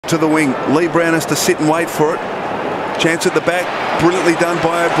to the wing. Lee Brown has to sit and wait for it. Chance at the back, brilliantly done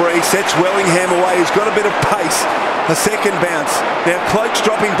by O'Brien. Sets Wellingham away. He's got a bit of pace. A second bounce. Now Cloak's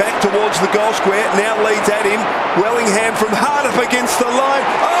dropping back towards the goal square. Now leads at him. Wellingham from hard up against the line.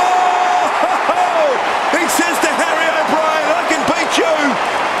 Oh! He says to Harry O'Brien, I can beat you.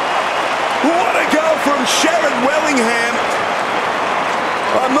 What a goal from Sharrod Wellingham.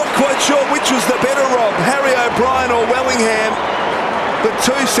 I'm not quite sure which was the better Rob, Harry O'Brien or Wellingham. But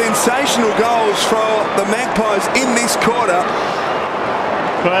two sensational goals for the Magpies in this quarter.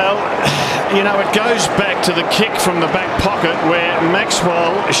 Well, you know, it goes back to the kick from the back pocket where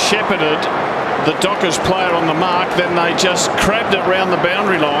Maxwell shepherded the Dockers player on the mark. Then they just crabbed it round the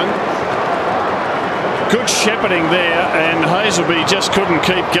boundary line. Good shepherding there, and Hazelby just couldn't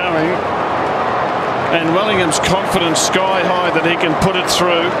keep going. And Wellingham's confidence sky high that he can put it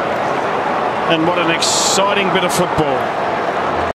through. And what an exciting bit of football.